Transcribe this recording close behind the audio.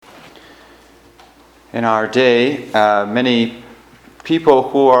In our day, many people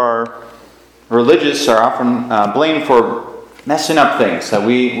who are religious are often blamed for messing up things. That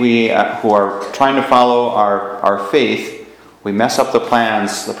we who are trying to follow our faith, we mess up the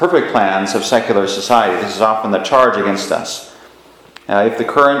perfect plans of secular society. This is often the charge against us. If the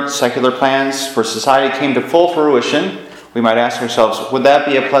current secular plans for society came to full fruition, we might ask ourselves, would that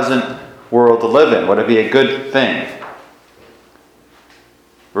be a pleasant world to live in? Would it be a good thing?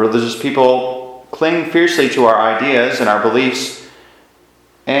 Religious people cling fiercely to our ideas and our beliefs,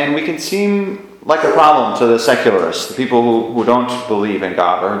 and we can seem like a problem to the secularists, the people who don't believe in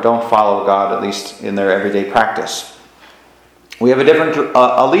God or who don't follow God, at least in their everyday practice. We have a different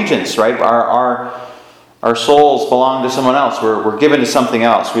allegiance, right? Our souls belong to someone else. We're given to something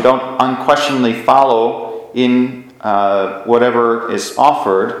else. We don't unquestioningly follow in whatever is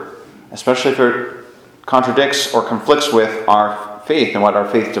offered, especially if it contradicts or conflicts with our faith and what our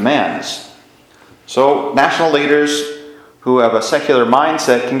faith demands. So national leaders who have a secular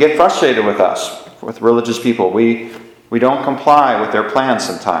mindset can get frustrated with us, with religious people. We don't comply with their plans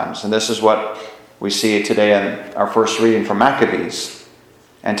sometimes. And this is what we see today in our first reading from Maccabees.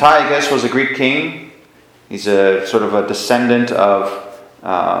 Antiochus was a Greek king. He's a sort of a descendant of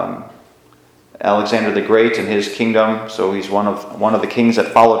Alexander the Great and his kingdom. So he's one of the kings that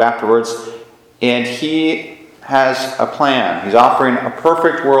followed afterwards. And he has a plan. He's offering a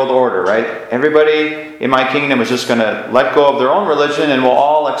perfect world order, right? Everybody in my kingdom is just going to let go of their own religion and we'll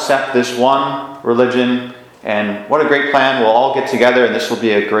all accept this one religion. And what a great plan. We'll all get together and this will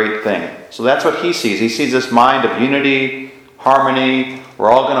be a great thing. So that's what he sees. He sees this mind of unity, harmony.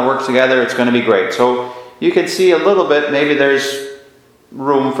 We're all going to work together. It's going to be great. So you can see a little bit, maybe there's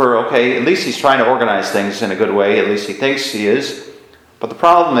room for, okay, at least he's trying to organize things in a good way. At least he thinks he is. But the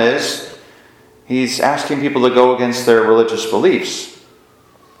problem is, he's asking people to go against their religious beliefs.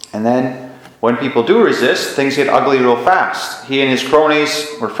 And then when people do resist, things get ugly real fast. He and his cronies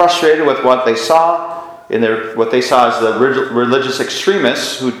were frustrated with what they saw. What they saw as the religious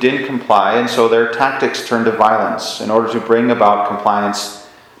extremists who didn't comply, and so their tactics turned to violence in order to bring about compliance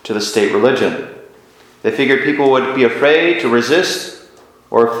to the state religion. They figured people would be afraid to resist,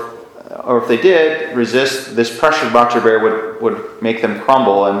 or if they did resist, this pressure brought to bear would make them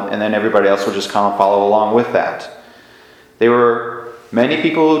crumble, and then everybody else would just come and follow along with that. There were many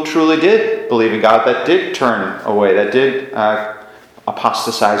people who truly did believe in God that did turn away, that did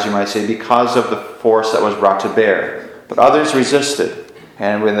apostatize, you might say, because of the force that was brought to bear. But others resisted.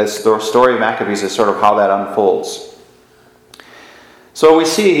 And when this story of Maccabees is sort of how that unfolds. So we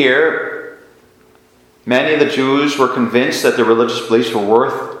see here, many of the Jews were convinced that their religious beliefs were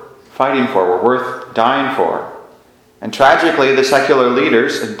worth fighting for, were worth dying for. And tragically, the secular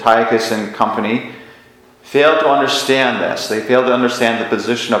leaders, Antiochus and company, failed to understand this. They failed to understand the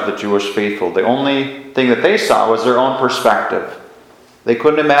position of the Jewish faithful. The only thing that they saw was their own perspective. They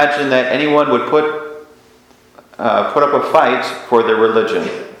couldn't imagine that anyone would put up a fight for their religion.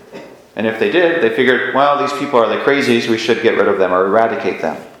 And if they did, they figured, well, these people are the crazies, we should get rid of them or eradicate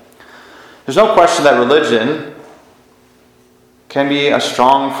them. There's no question that religion can be a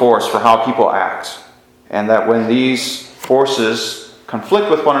strong force for how people act. And that when these forces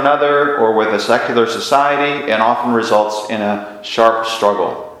conflict with one another or with a secular society, it often results in a sharp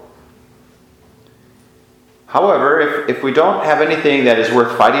struggle. However, if we don't have anything that is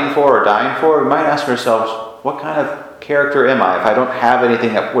worth fighting for or dying for, we might ask ourselves, what kind of character am I if I don't have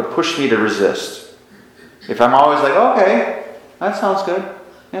anything that would push me to resist? If I'm always like, okay, that sounds good.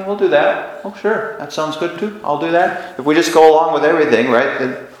 Yeah, we'll do that. Oh, sure, that sounds good too. I'll do that. If we just go along with everything, right,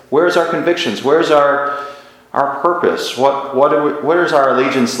 then where's our convictions? Where's our purpose? Where does our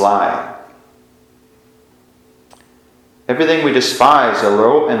allegiance lie? Everything we despise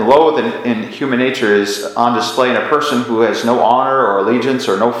and loathe in human nature is on display in a person who has no honor or allegiance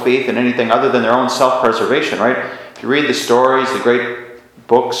or no faith in anything other than their own self-preservation, right? If you read the stories, the great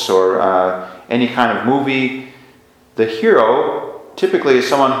books, or any kind of movie, the hero typically is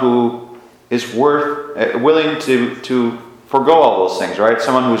someone who is willing to forgo all those things, right?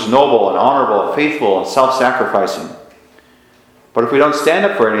 Someone who's noble and honorable and faithful and self-sacrificing. But if we don't stand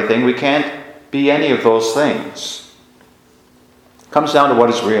up for anything, we can't be any of those things. It comes down to what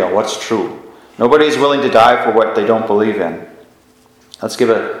is real, what's true. Nobody is willing to die for what they don't believe in. Let's give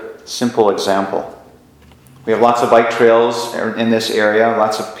a simple example. We have lots of bike trails in this area.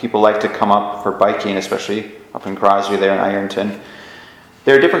 Lots of people like to come up for biking, especially up in Crosby there in Ironton.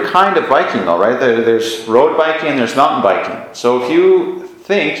 There are different kind of biking though, right? There's road biking and there's mountain biking. So if you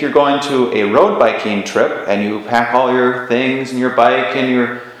think you're going to a road biking trip and you pack all your things and your bike and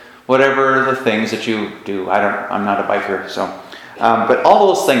your whatever the things that you do. I'm not a biker, so But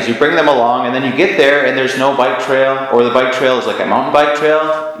all those things, you bring them along, and then you get there, and there's no bike trail, or the bike trail is like a mountain bike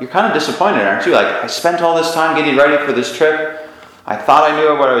trail. You're kind of disappointed, aren't you? Like, I spent all this time getting ready for this trip. I thought I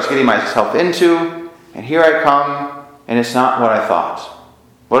knew what I was getting myself into, and here I come, and it's not what I thought.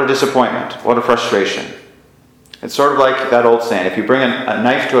 What a disappointment. What a frustration. It's sort of like that old saying, if you bring a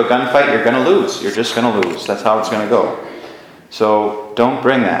knife to a gunfight, you're going to lose. You're just going to lose. That's how it's going to go. So don't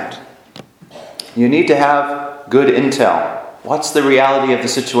bring that. You need to have good intel. What's the reality of the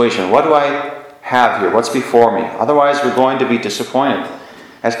situation? What do I have here? What's before me? Otherwise, we're going to be disappointed.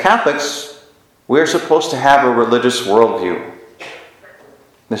 As Catholics, we're supposed to have a religious worldview.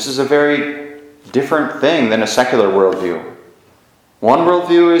 This is a very different thing than a secular worldview. One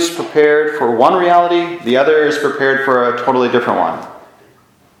worldview is prepared for one reality, the other is prepared for a totally different one.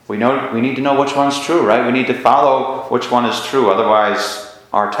 We need to know which one's true, right? We need to follow which one is true. Otherwise,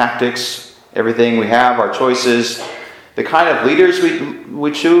 our tactics, everything we have, our choices, the kind of leaders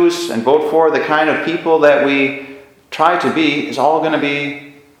we choose and vote for, the kind of people that we try to be, is all going to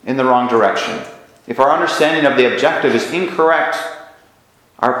be in the wrong direction. If our understanding of the objective is incorrect,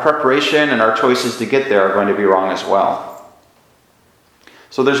 our preparation and our choices to get there are going to be wrong as well.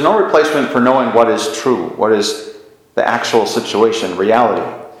 So there's no replacement for knowing what is true, what is the actual situation,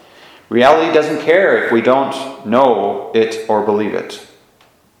 reality. Reality doesn't care if we don't know it or believe it.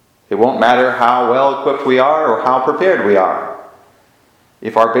 It won't matter how well equipped we are or how prepared we are.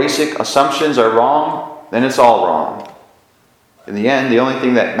 If our basic assumptions are wrong, then it's all wrong. In the end, the only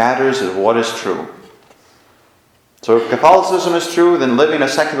thing that matters is what is true. So if Catholicism is true, then living a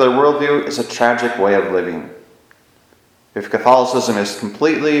secular worldview is a tragic way of living. If Catholicism is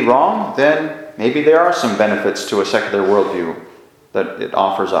completely wrong, then maybe there are some benefits to a secular worldview that it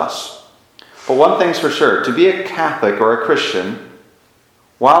offers us. But one thing's for sure, to be a Catholic or a Christian,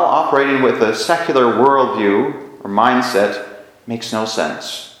 while operating with a secular worldview or mindset, makes no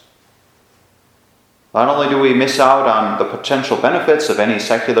sense. Not only do we miss out on the potential benefits of any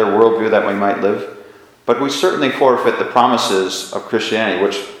secular worldview that we might live, but we certainly forfeit the promises of Christianity,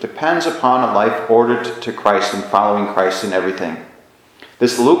 which depends upon a life ordered to Christ and following Christ in everything.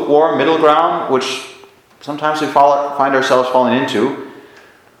 This lukewarm middle ground, which sometimes we find ourselves falling into,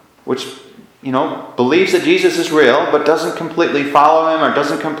 which believes that Jesus is real, but doesn't completely follow him or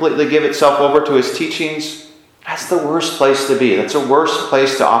doesn't completely give itself over to his teachings, that's the worst place to be. That's the worst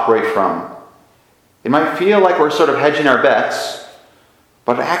place to operate from. It might feel like we're sort of hedging our bets,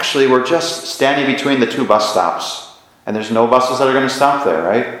 but actually we're just standing between the two bus stops. And there's no buses that are going to stop there,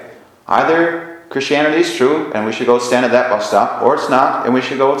 right? Either Christianity is true and we should go stand at that bus stop, or it's not and we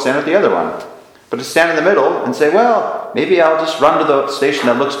should go stand at the other one. But to stand in the middle and say, well, maybe I'll just run to the station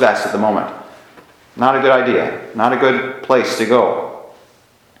that looks best at the moment. Not a good idea. Not a good place to go.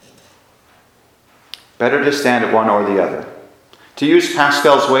 Better to stand at one or the other. To use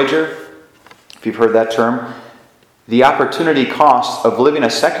Pascal's wager, if you've heard that term, the opportunity cost of living a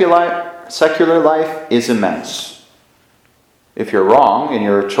secular life is immense. If you're wrong in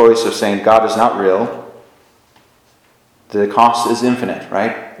your choice of saying God is not real, the cost is infinite,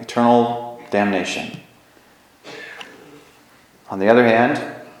 right? Eternal damnation. On the other hand,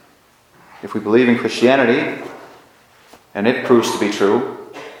 if we believe in Christianity, and it proves to be true,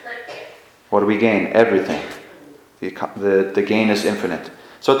 what do we gain? Everything. The gain is infinite.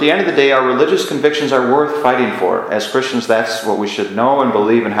 So at the end of the day, our religious convictions are worth fighting for. As Christians, that's what we should know and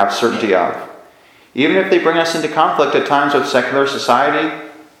believe and have certainty of. Even if they bring us into conflict at times with secular society,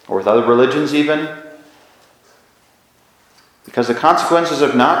 or with other religions even, because the consequences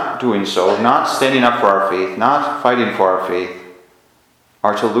of not doing so, of not standing up for our faith, not fighting for our faith,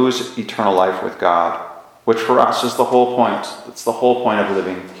 are to lose eternal life with God, which for us is the whole point. It's the whole point of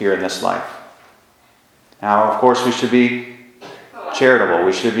living here in this life. Now, of course, we should be charitable.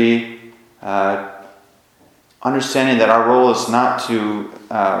 We should be understanding that our role is not to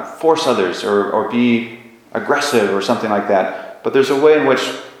force others or be aggressive or something like that. But there's a way in which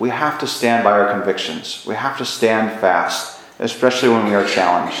we have to stand by our convictions. We have to stand fast, especially when we are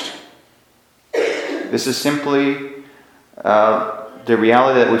challenged. This is simply the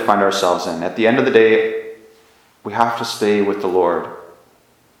reality that we find ourselves in. At the end of the day, we have to stay with the Lord.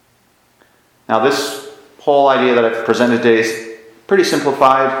 Now, this whole idea that I've presented today is pretty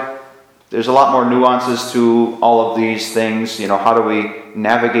simplified. There's a lot more nuances to all of these things. How do we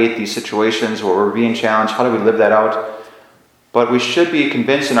navigate these situations where we're being challenged? How do we live that out? But we should be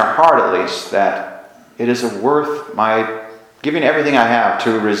convinced in our heart, at least, that it is worth my giving everything I have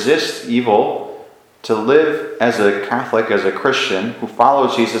to resist evil, to live as a Catholic, as a Christian who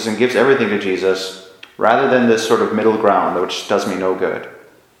follows Jesus and gives everything to Jesus, rather than this sort of middle ground which does me no good.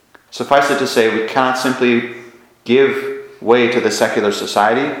 Suffice it to say, we cannot simply give way to the secular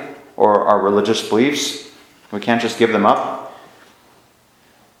society or our religious beliefs. We can't just give them up.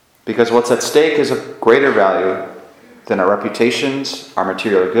 Because what's at stake is of greater value than our reputations, our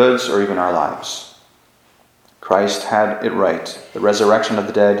material goods, or even our lives. Christ had it right. The resurrection of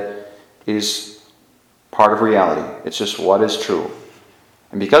the dead is part of reality. It's just what is true.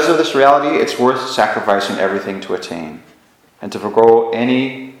 And because of this reality, it's worth sacrificing everything to attain. And to forgo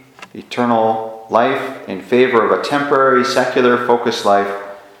any eternal life in favor of a temporary, secular, focused life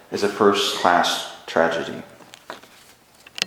is a first-class tragedy.